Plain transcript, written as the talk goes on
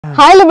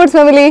Hii Lovebirdz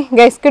Family,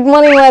 guys. Good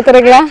morning,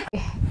 mataragla.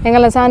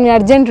 Engala Saanvi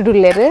urgent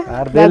dullere.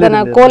 Dadana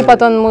call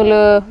paton mulu.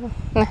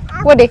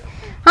 Odi.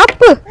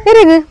 Appu.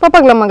 Eregu.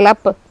 Papagla magla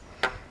appu.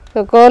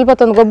 So call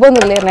paton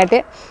gobbondullere nate.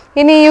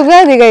 Ini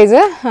Ugadi guys.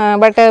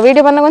 But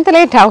video bannagonta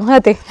late ಆವು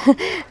ಅತೆ.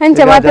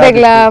 ಅಂಚೆ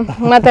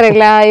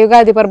ಮಾತಾರೆಗ್ಲ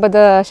ಯುಗಾದಿ ಪರ್ಬದ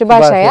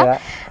ಶುಭಾಶಯ.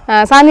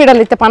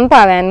 ಸಾನ್ವಿಡಲ್ಲಿ ಇತ್ತ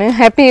ಪನ್ಪಾವೆನ್.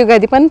 Happy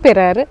Ugadi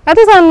ಪನ್ಪೆರಾರು.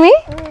 ಅತೆ Saanvi.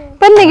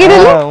 ಪನ್ನೆ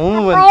ಗಿಡಲು.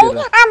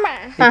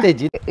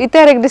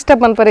 ಇತ್ತಾರೆಗ್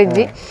disturb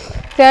ಮನ್ಪರೆಜ್ಜಿ.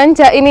 ಅಂಚ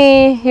ಇನಿ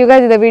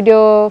ಯುಗಾದಿದ video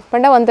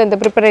ಪಂಡ ಒಂತೆಂತ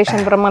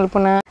preparation ಪುರ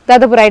ಮಲ್ಪುನ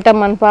ದಾದಪುರ ಐಟಮ್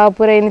ಮನ್ಪ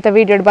ಪುರ ಇನ್ನಿತ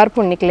ವಿಡಿಯೋ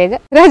ಬಾರ್ಪುನ್ ನಿಕ್ಲೆಗ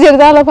ರಾಜರ್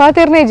ದಾಲ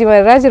ಪಾತೆರ್ನೆ ಜಿ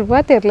ಮಾರೆ ರಾಜರ್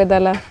ಪಾತೆರ್ಲೆ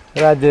ದಾಲ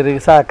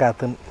ರಾಜರಿಗೆ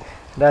ಸಾಕಾತನ್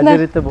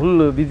ರಾಜರಿತ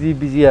ಫುಲ್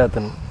ಬಿಜಿ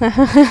ಆತನ್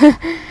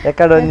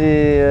ಎಕಡೆ ಒಂಜಿ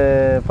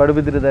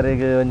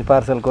ಪಡುಬಿದ್ರದರೆಗೆ ಒಂಜಿ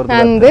ಪಾರ್ಸಲ್ ಕೊರ್ದು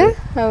ಅಂದೆ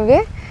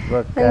ಅವೇ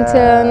ಅಂಚ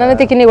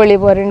ನನತೆ ಕಿನಿಗೊಳ್ಳಿ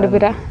ಬೋರಿಂಡು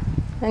ಬಿರ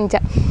ಅಂಚ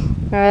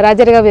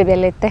ರಾಜರಿಗೆ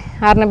ಬೇಲೆ ಇತ್ತೆ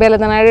ಆರ್ನ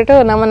ಬೇಲದ ನಾಡಿಟ್ಟು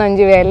ನಮ್ಮನ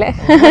ಒಂಜಿ ಬೇಲೆ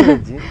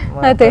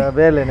ಅತೆ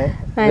ಬೇಲೆನೆ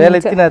ಬೇಲೆ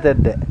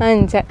ತಿನ್ನತದ್ದೆ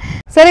ಅಂಚ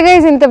ಸರಿ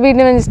ಗೈಸ್ ಇಂತ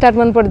ವಿಡಿಯೋ ನಂಜಿ ಸ್ಟಾರ್ಟ್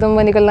ಮನ್ಪಡ್ದು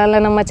ಬನ್ನಿಕಲ್ಲ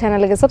ನಮ್ಮ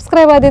ಚಾನೆಲ್ ಗೆ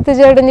ಸಬ್ಸ್ಕ್ರೈಬ್ ಆದಿತ್ತು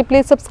ಜರ್ಡಂಜಿ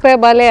ಪ್ಲೀಸ್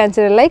ಸಬ್ಸ್ಕ್ರೈಬ್ ಆಲೆ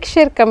ಅಂಚೆ ಲೈಕ್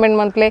ಶೇರ್ ಕಮೆಂಟ್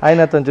ಮನ್ಪ್ಲೆ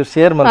ಐನತ್ ಒಂಚೂರು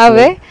ಶೇರ್ ಮನ್ಪ್ಲೆ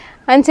ಅವೇ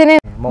ಅಂಚನೆ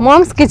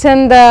ಮಾಮ್ಸ್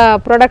ಕಿಚನ್ ದ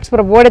ಪ್ರಾಡಕ್ಟ್ಸ್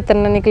ಪುರ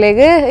ಬೋಡಿತ್ತನ್ನ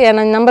ನಿಕ್ಲೆಗೆ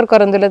ನನ್ನ ನಂಬರ್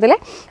ಕೊರಂದುಲತಲೆ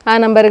ಆ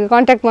ನಂಬರ್ ಗೆ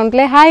ಕಾಂಟ್ಯಾಕ್ಟ್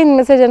ಮನ್ಪ್ಲೆ ಹಾಯ್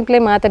ಮೆಸೇಜ್ ಅನ್ಪ್ಲೆ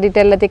ಮಾತಾ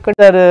ಡೀಟೇಲ್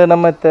ತಿಕ್ಕೊಡ್ತಾರೆ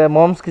ನಮ್ಮತ್ತೆ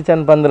ಮಾಮ್ಸ್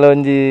ಕಿಚನ್ ಪಂದಲ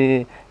ಒಂಜಿ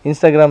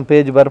ಇನ್ಸ್ಟಾಗ್ರಾಮ್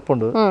ಪೇಜ್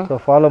ಬರ್ಪುಂಡು ಸೊ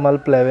ಫಾಲೋ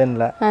ಮಲ್ಪ್ಲೆ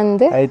ಅವೆನ್ಲ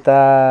ಐತಾ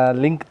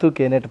ಲಿಂಕ್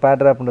ತೂಕೆ ನೆಟ್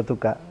ಪಾಡ್ರಾಪುಂಡ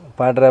ತುಕ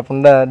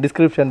ಪಾಡ್ರಾಪುಂಡ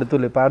ಡಿಸ್ಕ್ರಿಪ್ಷನ್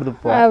ತುಲೆ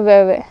ಪಾಡ್ದುಪ್ಪು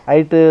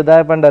ಐಟ್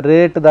ದಾಯ ಪಂಡ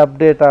ರೇಟ್ ದ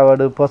ಅಪ್ಡೇಟ್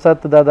ಆವಡು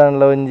ಪೊಸತ್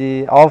ದಾದಾನ್ಲ ಒಂಜಿ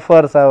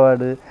ಆಫರ್ಸ್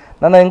ಆವಡು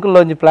ನನ್ನ ಎಂಕುಲ್ಲ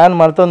ಒಂಜಿ ಪ್ಲಾನ್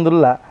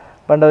ಮಾಡ್ತೊಂದುಲ್ಲ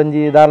ಪಂಡ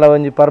ಒಂಜಿ ದಾಲ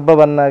ಒಂಜಿ ಪರ್ಬ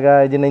ಬನ್ನಾಗ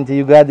ಇಜಿನ ಇಂಚಿ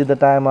ಯುಗಾದಿದ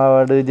ಟೈಮ್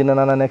ಆವಡು ಇಜಿನ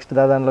ನನ್ನ ನೆಕ್ಸ್ಟ್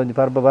ದಾದಾನ್ಲ ಒಂಜಿ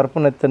ಪರ್ಬ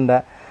ಬರ್ಪುನ ಎತ್ತಂಡ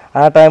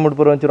ಆ ಟೈಮ್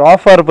ಪುರ ಒಂಚೂರು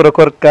ಆಫರ್ ಪುರ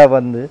ಕೊರ್ಕ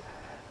ಬಂದು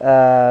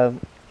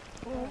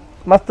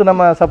ಮಸ್ತ್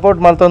ನಮ್ಮ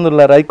ಸಪೋರ್ಟ್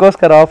ಮಾಡ್ತೊಂದುಲ್ಲ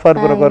ಐಕೋಸ್ಕರ ಆಫರ್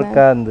ಪುರ ಕೊರ್ಕ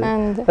ಅಂದು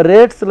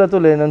ರೇಟ್ಸ್ ಲ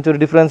ತುಲೆ ಒಂಚೂರು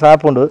ಡಿಫ್ರೆನ್ಸ್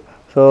ಆಪುಂಡು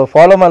ಸೊ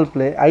ಫಾಲೋ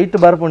ಮಲ್ಪ್ಲೆ ಐಟ್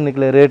ಬರ್ಪುಂಡು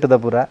ನಿಕ್ಲೆ ರೇಟ್ ದ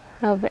ಪುರ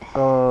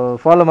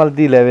ಫಾಲೋ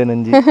ಮಲ್ತಿಲ್ಲ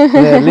ಅವೇನಂಜಿ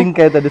ಲಿಂಕ್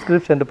ಆಯ್ತಾ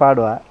ಡಿಸ್ಕ್ರಿಪ್ಷನ್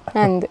ಪಾಡುವ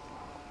ಅಂದೆ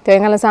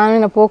ತೆಂಗಲ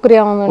ಸಾನಿನ ಪೋಕ್ರಿ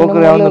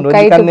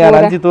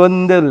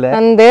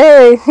ಅಂದೆ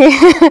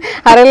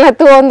ಅರೆಲ್ಲ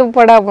ತೂಂದು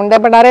ಪಡ ಪುಂಡೆ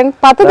ಬಟ್ ಅರೆನ್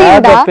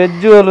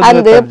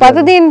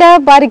ಪತದಿಂದ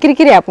ಬಾರಿ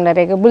ಕಿರಿಕಿರಿ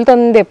ಆಪುಂಡರೆ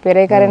ಬುಲ್ತೊಂದೆ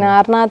ಎಪ್ಪೆರೆ ಕರೆನ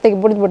ಅರ್ನಾತೆಗೆ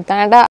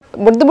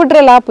ಬುಡ್ದು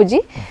ಬಿಟ್ರೆಲ್ಲ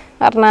ಆಪುಜಿ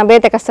ಅರ್ನ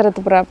ಬೇತೆ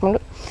ಕಸರತ್ತು ಪೂರ ಆಪುಂಡು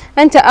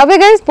ಅಂಚ ಅವೇ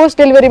ಗೈಸ್ ಪೋಸ್ಟ್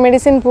ಡೆಲಿವರಿ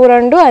ಮೆಡಿಸಿನ್ ಪೂರ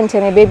ಉಂಡು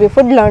ಅಂಚನೆ ಬೇಬಿ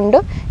ಫುಡ್ ಲಂಡು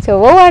ಸೊ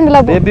ಓ ಅಂಡ್ಲ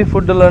ಬೇಬಿ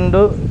ಫುಡ್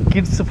ಲಂಡು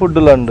ಕಿಡ್ಸ್ ಫುಡ್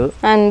ಲಂಡು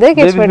ಅಂದೆ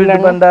ಕಿಡ್ಸ್ ಫುಡ್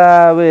ಲಂಡು ಬಂದ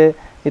ಅವೇ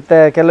ಇತ್ತ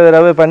ಕೆಲವರು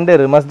ಅವೇ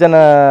ಪಂಡೇರು ಮಸ್ತ್ ಜನ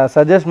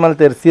ಸಜೆಸ್ಟ್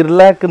ಮಾಡ್ತೇರು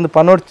ಸಿರ್ಲಾಕ್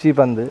ಪನೋಡ್ಚಿ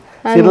ಬಂದು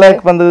ಸಿರ್ಲಾಕ್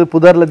ಬಂದು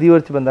ಪುದರ್ಲ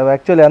ದೀವರ್ಚಿ ಬಂದ ಅವು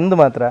ಆಕ್ಚುಲಿ ಅಂದು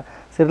ಮಾತ್ರ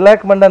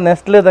ಸಿರ್ಲಾಕ್ ಬಂದ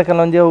ನೆಸ್ಲೆ ದಕಲ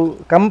ಒಂಜಿ ಅವು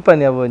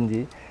ಕಂಪನಿ ಅವು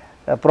ಒಂಜಿ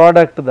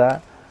ಪ್ರಾಡಕ್ಟ್ ದ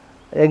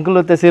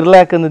ಎಂಕುಲುತ್ತೆ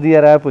ಸಿರ್ಲಾಕ್ ಅಂದು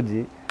ದಿಯರ್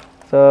ಆಪುಜಿ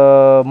ಸೊ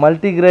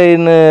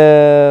ಮಲ್ಟಿಗ್ರೈನ್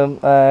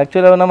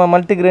ಆಕ್ಚುಲಿ ಅವು ನಮ್ಮ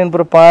ಮಲ್ಟಿಗ್ರೈನ್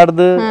ಪೂರ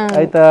ಪಾಡ್ದು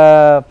ಆಯ್ತಾ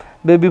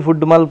ಬೇಬಿ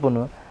ಫುಡ್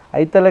ಮಲ್ಪುನು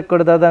ಐತ ಲೆಕ್ಕ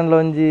ಕೊಡದ ಅದಂಡ್ಲ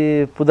ಒಂಜಿ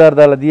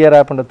ಪುದರ್ದಲ್ಲ ದಿಯರ್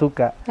ಆಪುಂಡ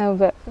ತೂಕ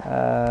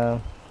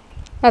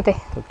ಅದೇ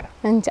ತೂಕ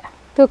ಅಂಚ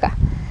ತೂಕ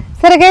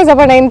ಸರಿ ಗೈಸ್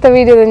ಅಪ್ಪಣ ಇಂಥ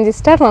ವಿಡಿಯೋದಂಜಿ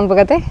ಸ್ಟಾರ್ಟ್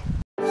ಮಾಡ್ಬೇಕತ್ತೆ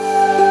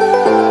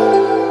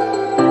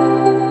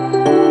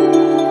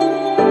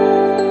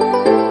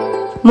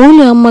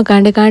ಮೂಲು ಅಮ್ಮ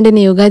ಕಾಂಡಿನ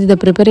ಯುಗಾದಿದ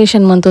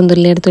ಪ್ರಿಪರೇಷನ್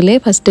ಮಂತೊಂದುಲ್ಲೇರ್ತುಲೆ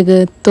ಫಸ್ಟ್ಗೆ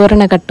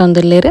ತೋರಣ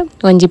ಕಟ್ಟೊಂದುಲ್ಲೇರು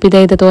ಒಂಜಿ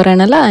ಪಿದೈದ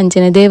ತೋರಣಲ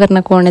ಅಂಚನೆ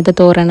ದೇವರನ ಕೋಣೆದ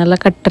ತೋರಣಲ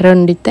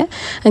ಕಟ್ಟರೊಂಡಿತ್ತೆ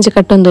ಅಂಚೆ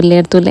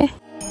ಕಟ್ಟೊಂದುಲ್ಲೇರ್ತುಲೆ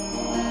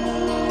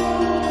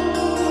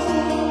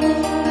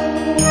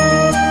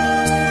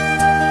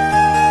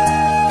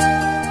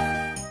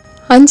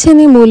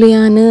ಅಂಚನೆ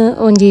ಮೂಲಿಯಾನ್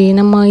ಒಂಜಿ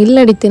ನಮ್ಮ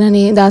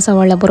ಇಲ್ಲಡಿತ್ತಿನನೆ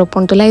ದಾಸವಾಳ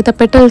ಬರಪುಂಟುಲ ಐತ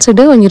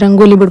ಪೆಟಲ್ಸ್ಡ್ ಒಂಜಿ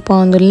ರಂಗೋಲಿ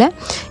ಬಿಡ್ಪೊಂದುಲ್ಲೆ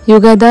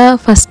ಯುಗದ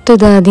ಫಸ್ಟ್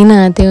ದ ದಿನ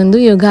ಅತೆ ಒಂದು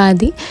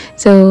ಯುಗಾದಿ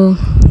ಸೊ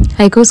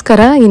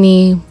ಐಕೋಸ್ಕರ ಇನಿ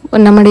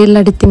ನಮ್ಮಡೆ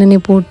ಇಲ್ಲಡಿತ್ತಿನನೆ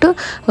ಪೋಟು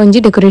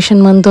ಒಂಜಿ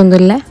ಡೆಕೋರೇಷನ್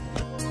ಮಂತೊಂದುಲ್ಲೆ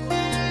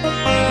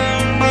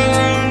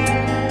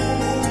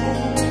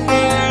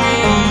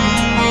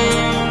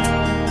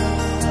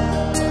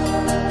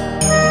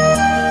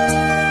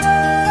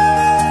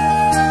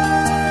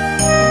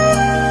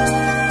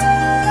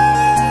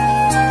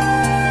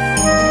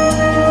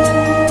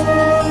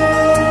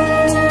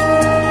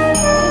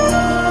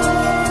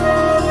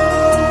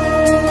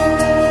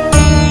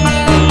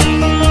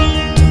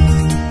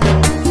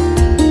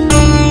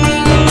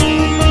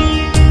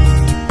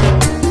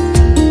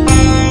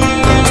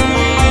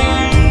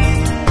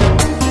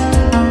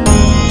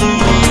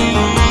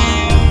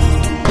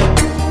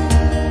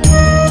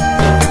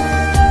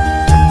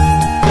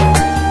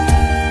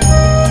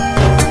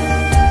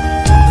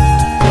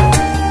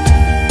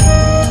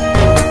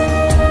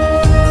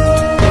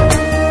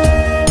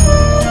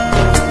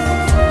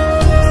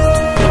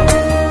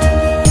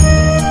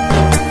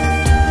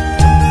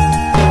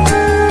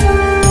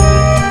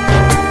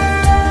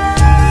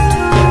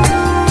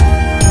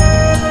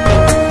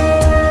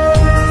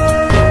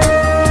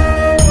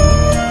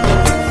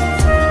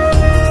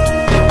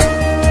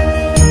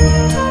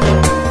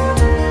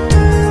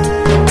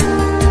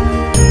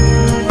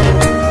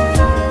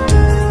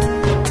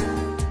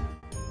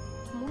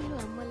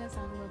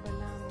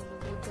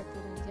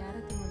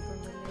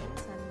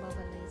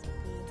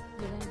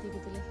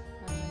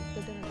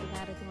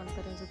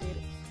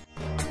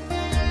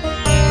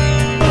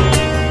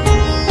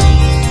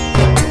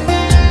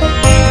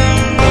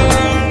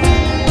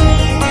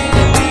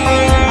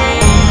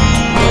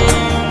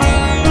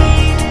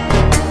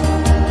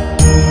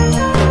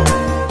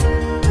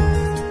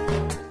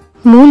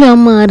ಮೂಲ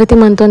ಅಮ್ಮ ಆರತಿ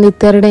ಮಂತೊಂದು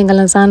ಇತ್ತೆರಡು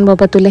ಎಂಗಲ್ಲ ಸಾನ್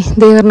ಬಾಬಾ ತುಲೆ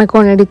ದೇವರನ್ನ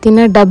ಕೊಂಡಡಿ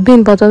ತಿನ್ನ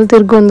ಡಬ್ಬಿನ ಪತ್ತೊಂದು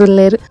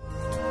ತಿರ್ಗೊಂದುಲ್ಲೇರು.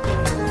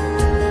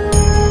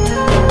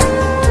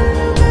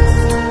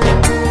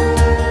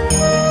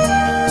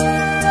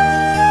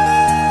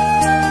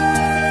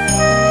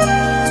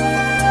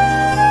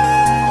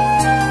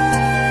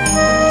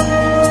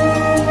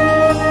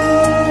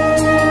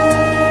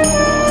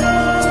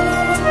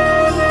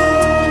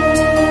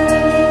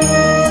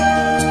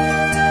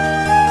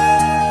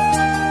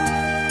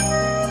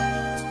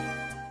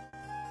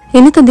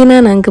 ಎನಿತ ದಿನ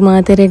ನಂಗೆ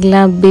ಮಾತೆರೆಗ್ಲ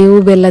ಬೇವು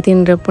ಬೆಲ್ಲ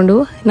ತಿಂಡ್ರಪ್ಪುಂಡು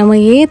ನಮ್ಮ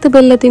ಏತು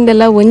ಬೆಲ್ಲ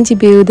ತಿಂಡಲ್ಲ ಒಂಜಿ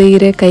ಬೇವು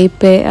ದೈರೆ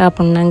ಕೈಪೆ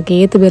ಆಪುಂಡು ನಂಗೆ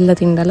ಏತು ಬೆಲ್ಲ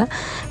ತಿಂಡಲ್ಲ.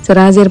 ಸೊ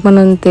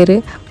ರಾಜರ್ಪನೊಂತೇರು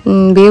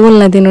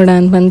ಬೇವುಲ್ನ ತಿನ್ನೋಡ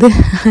ಅಂತ ಬಂದು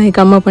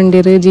ಕಮ್ಮ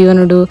ಪಂಡಿರು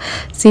ಜೀವನುಡು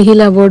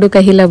ಸಿಹಿಲ ಬೋಡು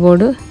ಕಹಿಲ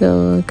ಬೋಡು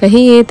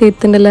ಕಹಿ ಏತು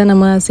ಇತ್ತಂಡಲ್ಲ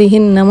ನಮ್ಮ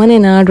ಸಿಹಿನ ನಮನೆ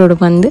ನಾಡೋಡು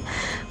ಬಂದು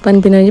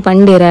ಪಂಪಿನ ಒಂಜಿ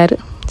ಪಂಡೇರಾರು.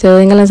 ಸೊ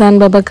ಎಂಗಲ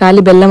ಸಾನ್ ಬಾಬಾ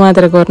ಖಾಲಿ ಬೆಲ್ಲ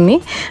ಮಾತ್ರ ಕೊರ್ನಿ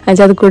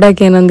ಅಂಚೆ ಅದು ಕೂಡ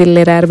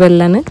ಏನೊಂದಿಲ್ಲೇರಾರು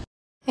ಬೆಲ್ಲನ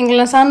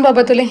ಎಂಗಲ ಸಾನ್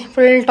ಬಾಬಾ ತುಲಿ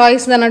ಫುಲ್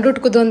ಟಾಯ್ಸ್ ದ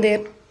ನಡುಟ್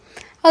ಕುದೊಂದೇರು.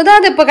 ಹೌದಾ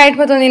ಅದಪ್ಪ ಕೈಟ್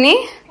ಬತ್ತೊಂದಿನಿ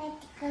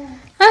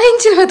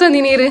ಹಿಂಚಿನ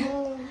ಬತ್ತೊಂದಿ ನೀರು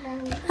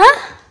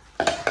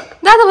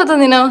ದಾದ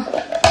ಬತ್ತೊಂದಿ ನಾವು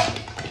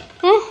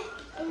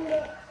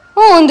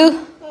ಹ್ಞೂ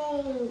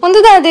ಒಂದು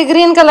ದಾದೆ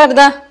ಗ್ರೀನ್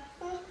ಕಲರ್ದ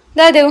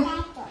ದಾದೆವು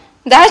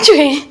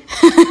ದಾಶುವೆ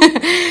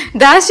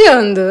ದಾಶು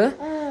ಒಂದು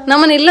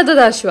ನಮ್ಮನೆ ಇಲ್ಲದ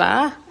ದಾಶುವ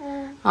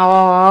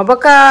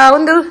ಬೊಕ್ಕ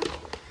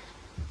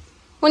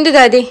ಒಂದು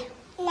ದಾದಿ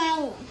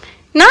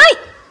ನಾಯಿ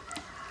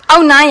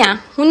ಅವು ನಾಯ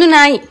ಒಂದು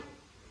ನಾಯಿ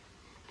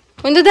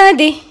ಒಂದು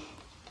ದಾದಿ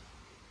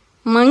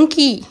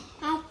ಮಂಕಿ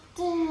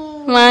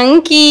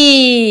ಮಂಕಿ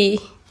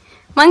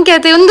ಮಂಕಿ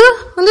ಆತ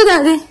ಒಂದು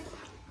ದಾದೆ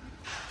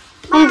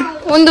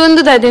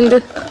ಒಂದು ದಾದೆ ಒಂದು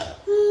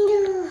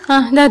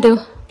ದಾದೆವು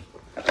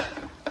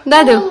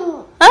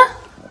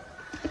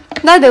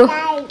ದಾದೆವು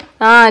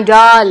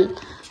ಡಾಲ್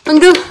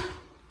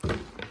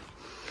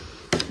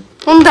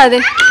ಒಂದು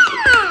ದಾದೆ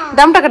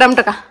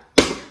ಡಮ್ಟಕ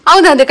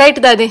ಹೌದಾದೆ ಕೈಟ್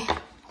ದಾದೆ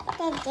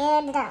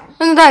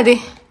ಒಂದು ದಾದೆ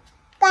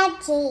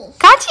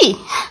ಕಾಚಿ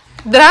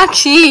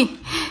ದ್ರಾಕ್ಷಿ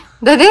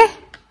ದಾದೆ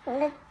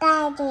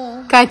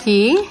ಕಾಚಿ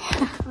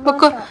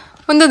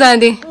ಒಂದು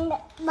ದಾದೆ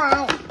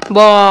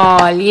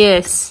ಬಾಲ್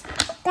ಎಸ್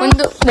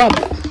ಒಂದು ಬಾಲ್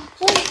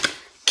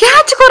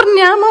ಕ್ಯಾಚ್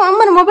ಕೊರ್ನ್ಯಾ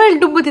ಅಮ್ಮನ ಮೊಬೈಲ್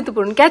ಡುಬ್ಬುತ್ತಿತ್ತು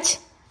ಪುಂಡು ಕ್ಯಾಚ್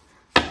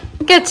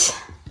ಕ್ಯಾಚ್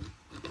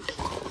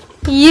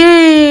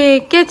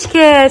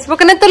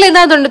ಬೊಕ್ಕ ನೆತ್ತಲೆ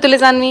ದಾದೊಂಡು ತುಲೆ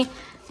ಸಾನ್ವಿ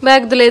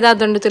ಬ್ಯಾಗ್ ದುಲೆ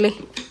ದಾದೊಂಡು ತುಲೆ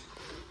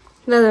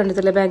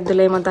ಬ್ಯಾಗ್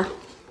ದುಲೆ ಮತ್ತ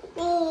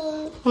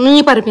ನೀ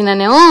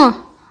ಪರ್ಪಿನಾನೆ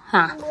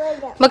ಹಾ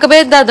ಬೊಕ್ಕ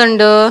ಬೇದ್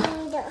ದಾದೊಂಡು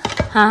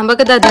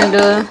ಬೊಕ್ಕ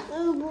ದಾದೊಂಡು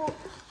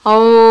ಓ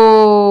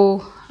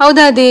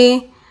ಹೌದಾದಿ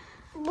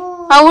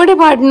ಓಡಿ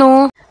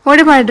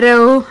ಪಾಡ್ರೆ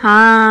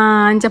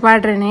ಅಂಚ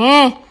ಪಾಡ್ರೇನೆ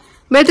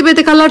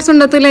ಬೇತೆ ಕಲರ್ಸ್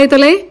ಉಂಡ ತುಲೆ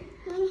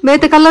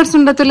ಬೇತೆ ಕಲರ್ಸ್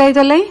ಉಂಡ ತುಲೆ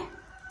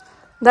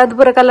ದಾದ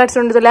ಪೂರ ಕಲರ್ಸ್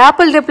ಉಂಡ ತುಲೆ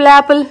ಆಪಲ್ ತೆಪ್ಲೆ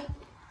ಆಪಲ್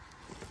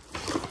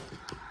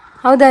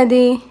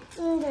ಹೌದಾದಿ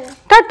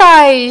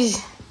ಟಾಟಾಯ್ಸ್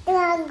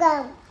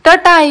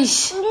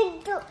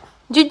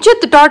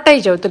ಜುಜ್ಜುತ್ತು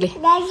ಟಾಟಾಯ್ಸ್ ಅವು ತುಲೆ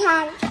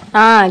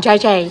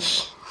ಜಾಯ್ಸ್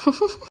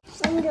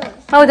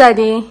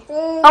ಹೌದಾದಿ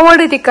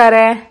ಓಡಿ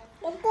ತಿಕ್ಕಾರೆ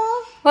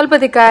ಸ್ವಲ್ಪ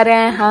ತಿಕ್ಕಾರೆ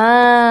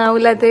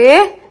ಉಲ್ಲದೆ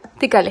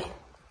ತಿಕ್ಕಲೆ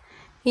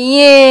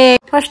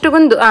ಫಸ್ಟ್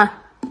ಗುಂದು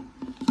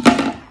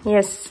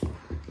ಎಸ್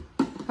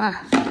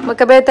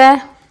ಬೊಕ್ಕ ಬೇತೆ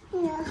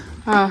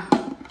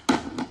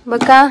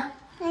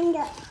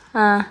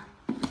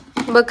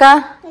ಬೊಕ್ಕ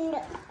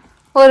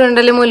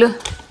ಓರುಂಡಲ್ಲಿ ಮೂಲು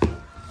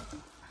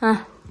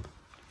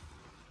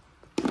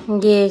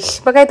ಗೆಸ್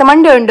ಬೊಕ್ಕ ಆಯ್ತಾ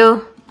ಮಂಡೆ ಉಂಡು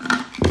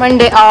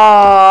ಮಂಡೆ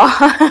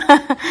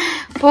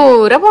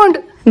ಪೂರ ಪೋಂಡು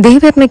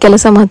ದೇವರನ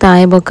ಕೆಲಸ ಮಾತ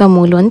ಆಯ್ ಬೊಕ್ಕ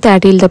ಮೂಲು ಅಂತ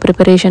ಆಟಿಲ್ದ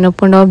ಪ್ರಿಪರೇಷನ್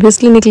ಒಪ್ಪುಂಡು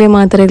ಆಬ್ವಿಯಸ್ಲಿ ನಿಕ್ಲೆ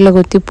ಮಾತ್ರೆಗ್ಲ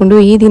ಗೊತ್ತಿಪ್ಪುಂಡು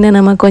ಈ ದಿನ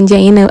ನಮ್ಮ ಕೊಂಚ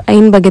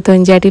ಐನ್ ಬಗ್ಗೆ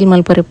ತೊಂಜಿ ಆಟಿಲ್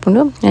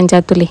ಮಲ್ಪರಿಪ್ಪುಂಡು ಅಂಚ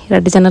ಅತ್ತುಲಿ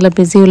 2 ಜನಲ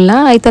ಬಿಸಿ ಉಲ್ಲ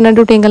ಐತ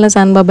ನಡು ಟೆಂಗಲ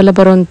ಸಾನ್ ಬಾಬಲ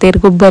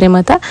ಬರೋಂತೇರು ಗುಬ್ಬರೆ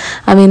ಮಾತ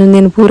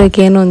ಅವೇನೊಂದೇನು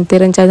ಪೂರಕ್ಕೆ ಏನು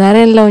ಅಂತೀರ ಅಂಚ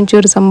ಅದಾರೆಲ್ಲ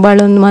ಒಂಚೂರು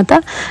ಸಂಬಾಳೊಂದು ಮಾತ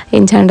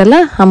ಎಂಚಾಂಡಲ್ಲ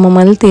ಅಮ್ಮ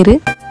ಮಲ್ತೀರು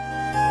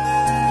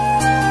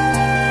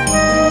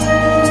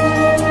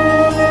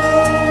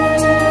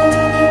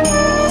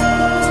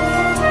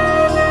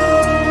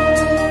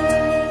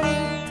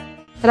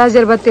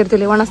ರಾಜರು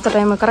ಬತ್ತಿರ್ತಿಲಿ ಒಣಸ್ತ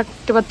ಟೈಮ್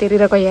ಕರೆಕ್ಟ್ ಬತ್ತೀರಿ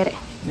ಇರ ಕೊಯ್ಯಾರೆ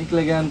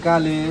ನಿಕ್ಲೆಗೆ ಅನ್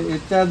ಕಾಲಿ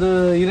ಹೆಚ್ಚಾದು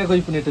ಇರೆ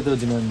ಕೊಯ್ಪು ನೆಟ್ಟು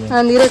ತೋಜಿನ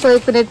ಇರೆ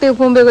ಕೊಯ್ಪು ನೆಟ್ಟು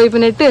ಪುಂಬೆ ಕೊಯ್ಪು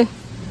ನೆಟ್ಟು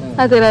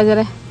ಅದೇ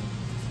ರಾಜರೇ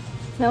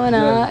ನವನ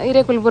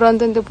ಇರೆ ಕುಲ್ಪುರ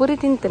ಅಂತಂತ ಪೂರಿ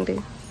ತಿಂತೇನ್ರಿ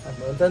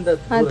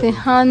ಅದೇ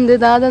ಅಂದು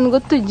ದಾದನ್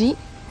ಗೊತ್ತುಜ್ಜಿ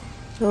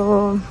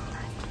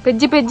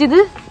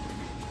ಪೆಜ್ಜಿದು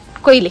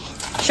ಕೊಯ್ಲಿ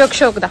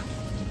ಶೋಕ್ದ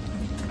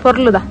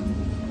ಪೊರ್ಲುದ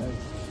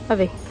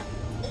ಅವೇ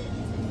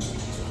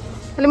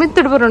ಅಲ್ಲಿ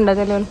ಮಿತ್ತಡು ಪುರ ಉಂಡು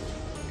ಅದೆಲ್ಲ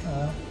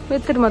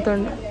ಮಿತ್ತಡು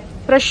ಮತ್ತುಂಡು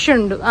ಫ್ರೆಶ್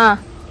ಉಂಡು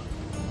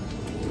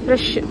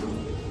ಫ್ರೆಶ್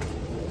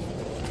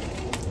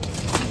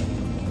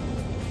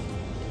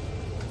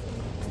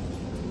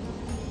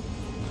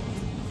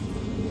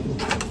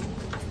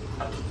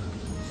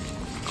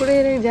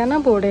ಕುಡಿಯರೆ ಜನ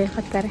ಬೋಡೆ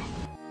ಹತ್ತಾರೆ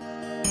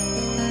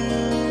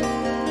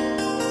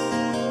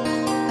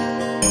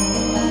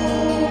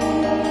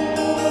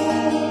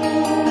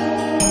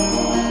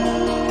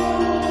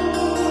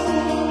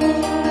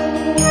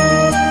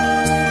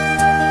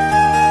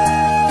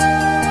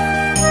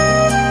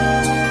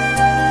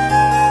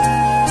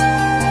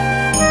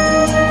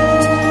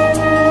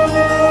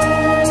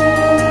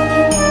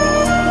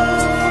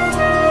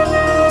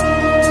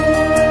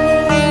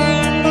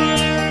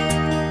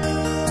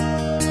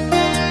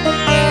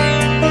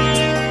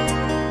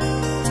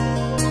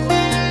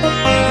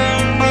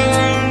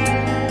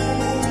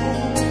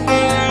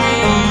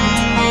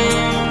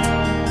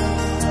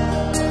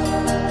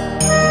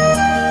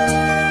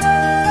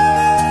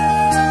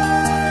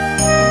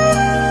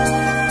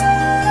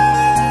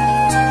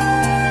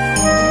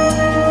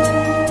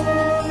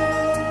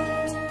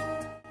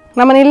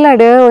ನಮ್ಮನೆ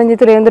ಇಲ್ಲಾಡು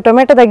ಒಂಜಿತ್ರಿ ಒಂದು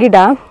ಟೊಮೆಟೊದ ಗಿಡ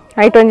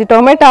ಆಯ್ತು ಒಂಜಿ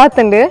ಟೊಮೆಟೊ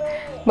ಆತಂಡು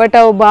ಬಟ್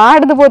ಅವು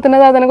ಬಾಡ್ದು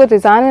ಪೋತನದ ಅದನ್ನ ಗೊತ್ತು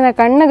ಸಾನಿನ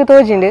ಕಣ್ಣಗೆ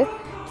ತೋಜಿಂಡು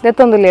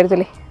ದೆತ್ತೊಂದುಲ್ಲ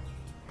ಇರ್ತಲಿ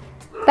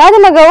ದಾದ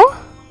ಮಗವು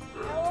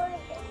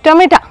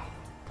ಟೊಮೆಟೊ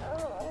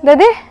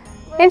ದದೆ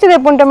ಎಂಚಿದೆ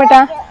ಪುನ್ ಟೊಮೆಟೊ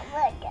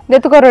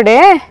ದೆತ್ತುಕೊರಡೆ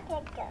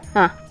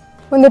ಹಾಂ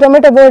ಒಂದು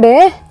ಟೊಮೆಟೊ ಬೋಡೆ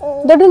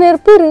ದೊಡ್ಡ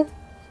ನೆರ್ಪೀರು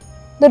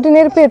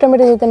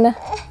tomato ಜೊತೆಂಡ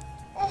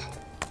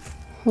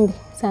Hindi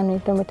Saanvi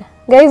tomato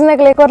guys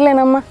ನಕ್ಲೆ ಕೊರ್ಲೆ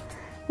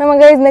ನಮ್ಮ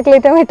ಗೈಸ್ ನಕ್ಲೆ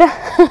ಟೊಮೆಟೊ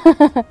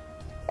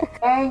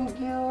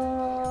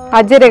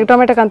ಅಜ್ಜರಿಗೆ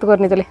ಟೊಮೆಟೊ ಕಂತು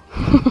ಕೊರ್ನಿತಲೆ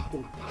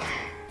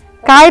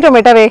ಕಾಯಿ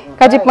ಟೊಮೆಟೊ ರೇ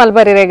ಕಜಿಪ್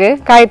ಮಲ್ಬರಿ ರೇಗೆ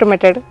ಕಾಯಿ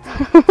ಟೊಮೆಟೊ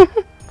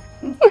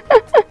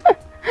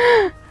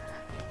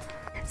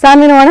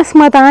ಸಾನ್ವಿನ ಒಣಸ್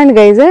ಮಾತ ಆಂಡ್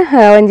ಗೈಸ್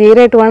ಒಂಜಿ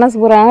ರೇಟ್ ಒಣಸ್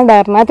ಪೂರ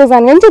ಆಂಡಾರ್ ಮಾತ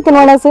ಸಾನ್ವಿ ಎಂಚಿತ್ತನು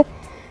ಒಣಸ್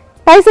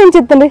ಪೈಸ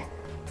ಎಂಚಿತ್ತಂಡು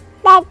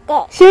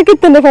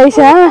ಶೇಕಿತ್ತಂಡು ಪೈಸ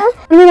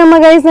ನಮ್ಮ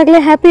guys ನಕ್ಲೆ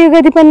happy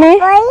Ugadi ಪನ್ನೆ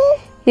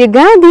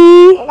Ugadi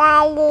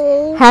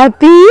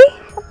happy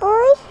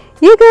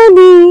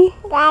Ugadi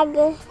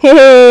ಹೇ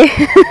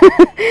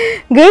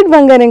ಗುಡ್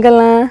ಬಂಗಾರ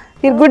ಅಂಕಲ್ನ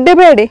ಇದು ಗುಡ್ಡೆ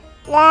ಬೇಡಿ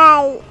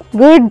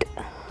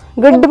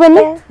ಗುಡ್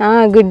ಬನ್ನಿ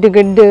ಗುಡ್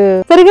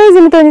ಸರಿ ಗೈಸ್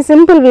ಇಂತ ಒಂದು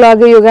ಸಿಂಪಲ್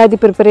ವ್ಲಾಗ್ ಯುಗಾದಿ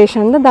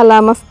ಪ್ರಿಪರೇಷನ್ ದಲ್ಲ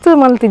ಮಸ್ತ್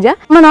ಮಲ್ತಿಜ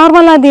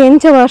ನಾರ್ಮಲ್ ಆದಿ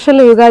ಎಂಚ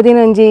ವರ್ಷಲ ಯುಗಾದಿನ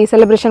ಒಂಜಿ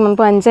ಸೆಲೆಬ್ರೇಷನ್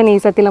ಮನ್ಪ ಅಂಚನೆ ಈ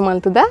ಸತಿಲ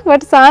ಮಲ್ತದ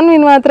ಬಟ್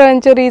ಸಾನ್ವಿನ್ ಮಾತ್ರ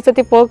ಒಂಚೂರು ಈ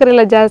ಸತಿ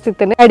ಪೋಕರೆಲ್ಲ ಜಾಸ್ತಿ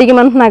ಇತ್ತನೆ ಅಡಿಗೆ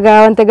ಮನ್ತ್ನಾಗ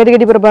ಅಂತ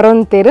ಗಡಿ ಪುರ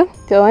ಬರೋಂತೇರು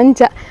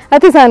ಅಂಚ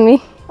ಅತಿ ಸಾನ್ವಿ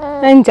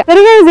ಅಂಚ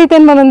ಸರಿ ಗೈಸ್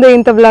ಐತೇನ್ ಮನೊಂದು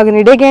ಇಂಥ ಬ್ಲಾಗ್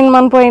ನಿಡೆಗೇನ್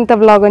ಮನ್ಪೋ ಇಂಥ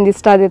ಬ್ಲಾಗ್ ಒಂಜಿ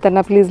ಇಷ್ಟ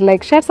ಆದಿತ್ತನ್ನ ಪ್ಲೀಸ್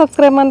ಲೈಕ್ ಶೇರ್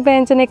ಸಬ್ಸ್ಕ್ರೈಬ್ ಮನ್ಪೆ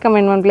ಅಂಚನೆ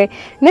ಕಮೆಂಟ್ ಮನ್ಪ್ಲೆ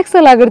ನೆಕ್ಸ್ಟ್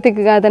ಸಲ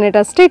ಆಗಿರ್ತಿಗ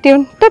ಅದನ್ನೇಟ ಸ್ಟೇ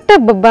ಟ್ಯೂನ್ ಟಟ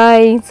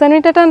ಬಾಯ್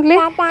ಸಾನ್ವಿ ಟಟ ಅನ್ಪ್ಲೆ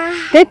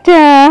ಟಟ